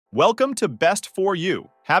Welcome to Best for You.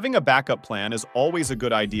 Having a backup plan is always a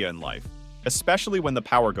good idea in life, especially when the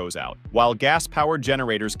power goes out. While gas-powered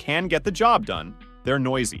generators can get the job done, they're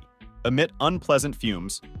noisy, emit unpleasant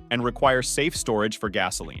fumes, and require safe storage for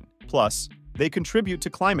gasoline. Plus, they contribute to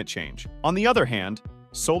climate change. On the other hand,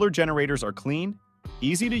 solar generators are clean,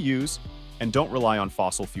 easy to use, and don't rely on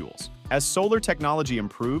fossil fuels. As solar technology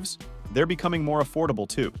improves, they're becoming more affordable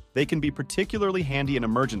too. They can be particularly handy in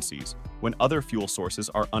emergencies when other fuel sources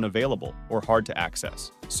are unavailable or hard to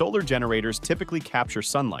access. Solar generators typically capture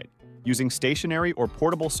sunlight using stationary or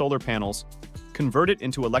portable solar panels, convert it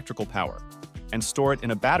into electrical power, and store it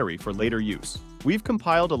in a battery for later use. We've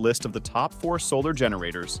compiled a list of the top 4 solar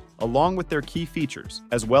generators, along with their key features,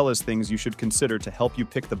 as well as things you should consider to help you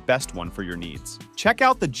pick the best one for your needs. Check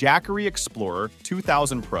out the Jackery Explorer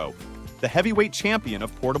 2000 Pro, the heavyweight champion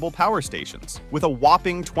of portable power stations. With a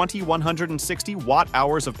whopping 2,160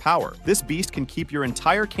 watt-hours of power, this beast can keep your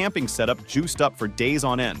entire camping setup juiced up for days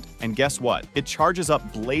on end. And guess what? It charges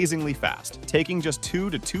up blazingly fast, taking just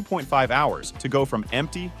 2 to 2.5 hours to go from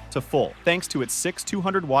empty to full, thanks to its 6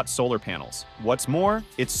 200-watt solar panels. What's more,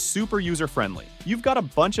 it's super user-friendly. You've got a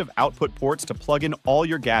bunch of output ports to plug in all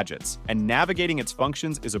your gadgets, and navigating its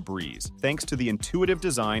functions is a breeze, thanks to the intuitive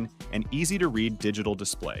design and easy-to-read digital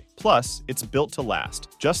display. Plus, it's built to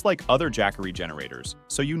last, just like other Jackery generators,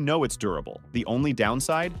 so you know it's durable. The only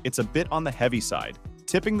downside? It's a bit on the heavy side,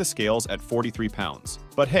 tipping the scales at 43 pounds.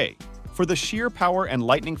 But hey, for the sheer power and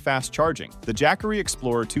lightning-fast charging, the Jackery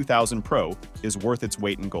Explorer 2000 Pro is worth its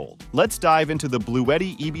weight in gold. Let's dive into the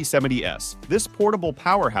Bluetti EB70S. This portable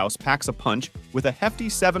powerhouse packs a punch with a hefty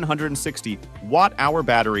 760 watt-hour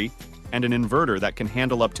battery and an inverter that can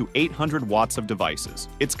handle up to 800 watts of devices.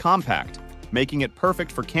 It's compact, making it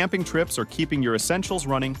perfect for camping trips or keeping your essentials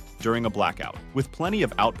running during a blackout. With plenty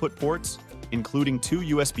of output ports, including 2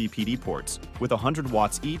 USB PD ports with 100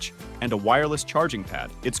 watts each and a wireless charging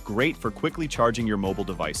pad, it's great for quickly charging your mobile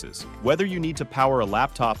devices. Whether you need to power a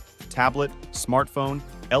laptop, tablet, smartphone,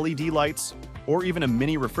 LED lights, or even a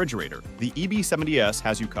mini refrigerator, the EB70S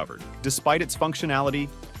has you covered. Despite its functionality,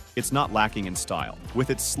 it's not lacking in style. With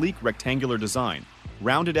its sleek rectangular design,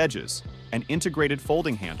 rounded edges, and integrated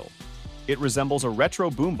folding handle, it resembles a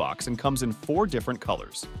retro boombox and comes in 4 different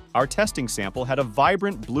colors. Our testing sample had a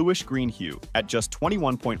vibrant bluish-green hue. At just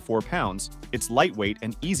 21.4 pounds, it's lightweight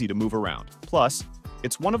and easy to move around. Plus,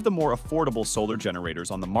 it's one of the more affordable solar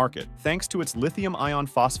generators on the market, thanks to its lithium iron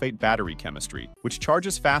phosphate battery chemistry, which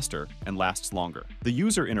charges faster and lasts longer. The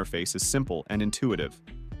user interface is simple and intuitive,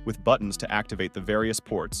 with buttons to activate the various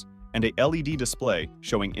ports and a LED display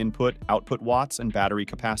showing input, output watts, and battery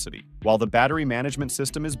capacity. While the battery management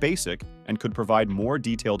system is basic and could provide more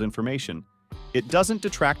detailed information, it doesn't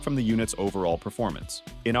detract from the unit's overall performance.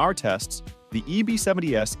 In our tests, the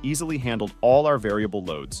EB70S easily handled all our variable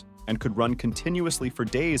loads and could run continuously for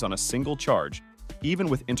days on a single charge, even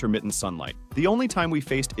with intermittent sunlight. The only time we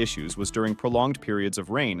faced issues was during prolonged periods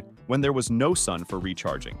of rain when there was no sun for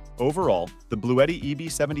recharging. Overall, the Bluetti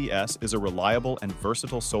EB70S is a reliable and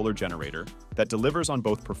versatile solar generator that delivers on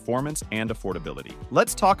both performance and affordability.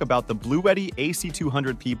 Let's talk about the Bluetti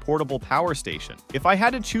AC200P portable power station. If I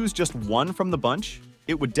had to choose just one from the bunch,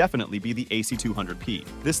 it would definitely be the AC200P.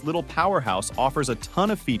 This little powerhouse offers a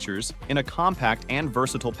ton of features in a compact and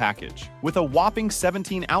versatile package. With a whopping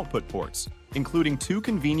 17 output ports, including 2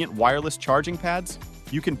 convenient wireless charging pads,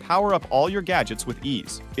 you can power up all your gadgets with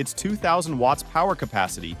ease. Its 2,000 watts power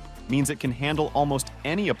capacity means it can handle almost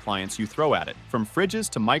any appliance you throw at it, from fridges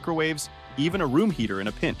to microwaves, even a room heater in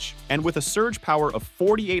a pinch. And with a surge power of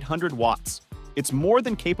 4,800 watts, it's more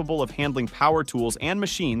than capable of handling power tools and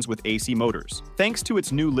machines with AC motors. Thanks to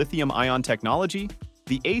its new lithium-ion technology,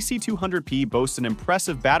 the AC200P boasts an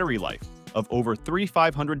impressive battery life of over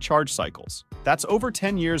 3,500 charge cycles. That's over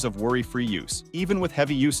 10 years of worry-free use, even with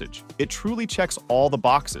heavy usage. It truly checks all the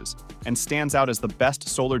boxes and stands out as the best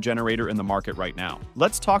solar generator in the market right now.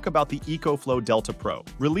 Let's talk about the EcoFlow Delta Pro.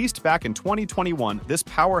 Released back in 2021, this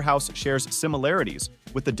powerhouse shares similarities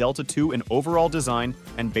with the Delta 2 in overall design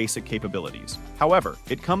and basic capabilities. However,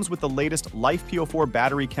 it comes with the latest LiFePO4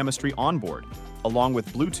 battery chemistry on board, along with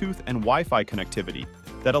Bluetooth and Wi-Fi connectivity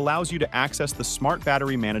that allows you to access the smart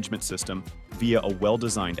battery management system via a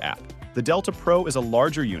well-designed app. The Delta Pro is a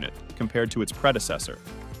larger unit compared to its predecessor,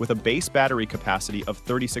 with a base battery capacity of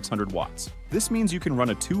 3,600 watts. This means you can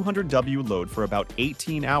run a 200W load for about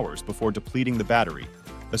 18 hours before depleting the battery,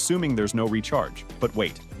 assuming there's no recharge. But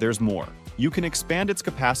wait, there's more. You can expand its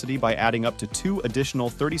capacity by adding up to 2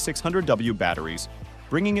 additional 3,600W batteries,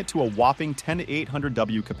 bringing it to a whopping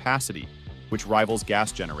 10,800W capacity, which rivals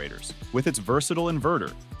gas generators. With its versatile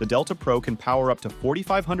inverter, the Delta Pro can power up to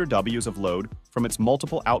 4,500 Ws of load from its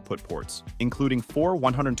multiple output ports, including 4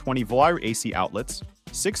 120-volt AC outlets,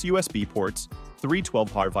 6 USB ports, 3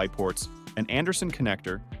 12-volt ports, an Anderson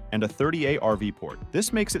connector, and a 30A RV port.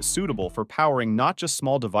 This makes it suitable for powering not just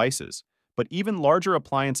small devices, but even larger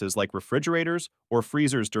appliances like refrigerators or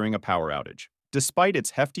freezers during a power outage. Despite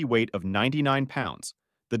its hefty weight of 99 pounds,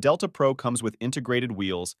 the Delta Pro comes with integrated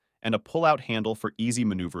wheels and a pull-out handle for easy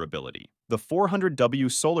maneuverability. The 400W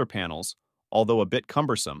solar panels, although a bit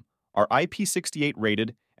cumbersome, are IP68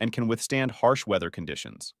 rated and can withstand harsh weather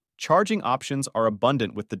conditions. Charging options are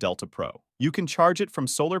abundant with the Delta Pro. You can charge it from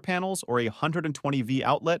solar panels or a 120V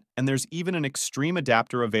outlet, and there's even an extreme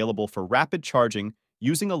adapter available for rapid charging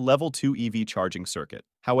using a Level 2 EV charging circuit.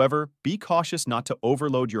 However, be cautious not to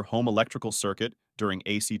overload your home electrical circuit during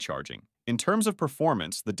AC charging. In terms of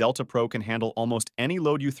performance, the Delta Pro can handle almost any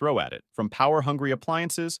load you throw at it, from power-hungry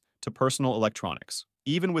appliances to personal electronics.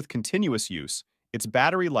 Even with continuous use, its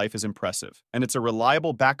battery life is impressive, and it's a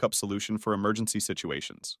reliable backup solution for emergency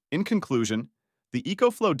situations. In conclusion, the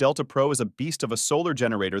EcoFlow Delta Pro is a beast of a solar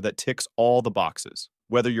generator that ticks all the boxes.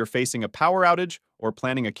 Whether you're facing a power outage or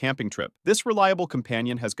planning a camping trip, this reliable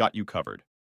companion has got you covered.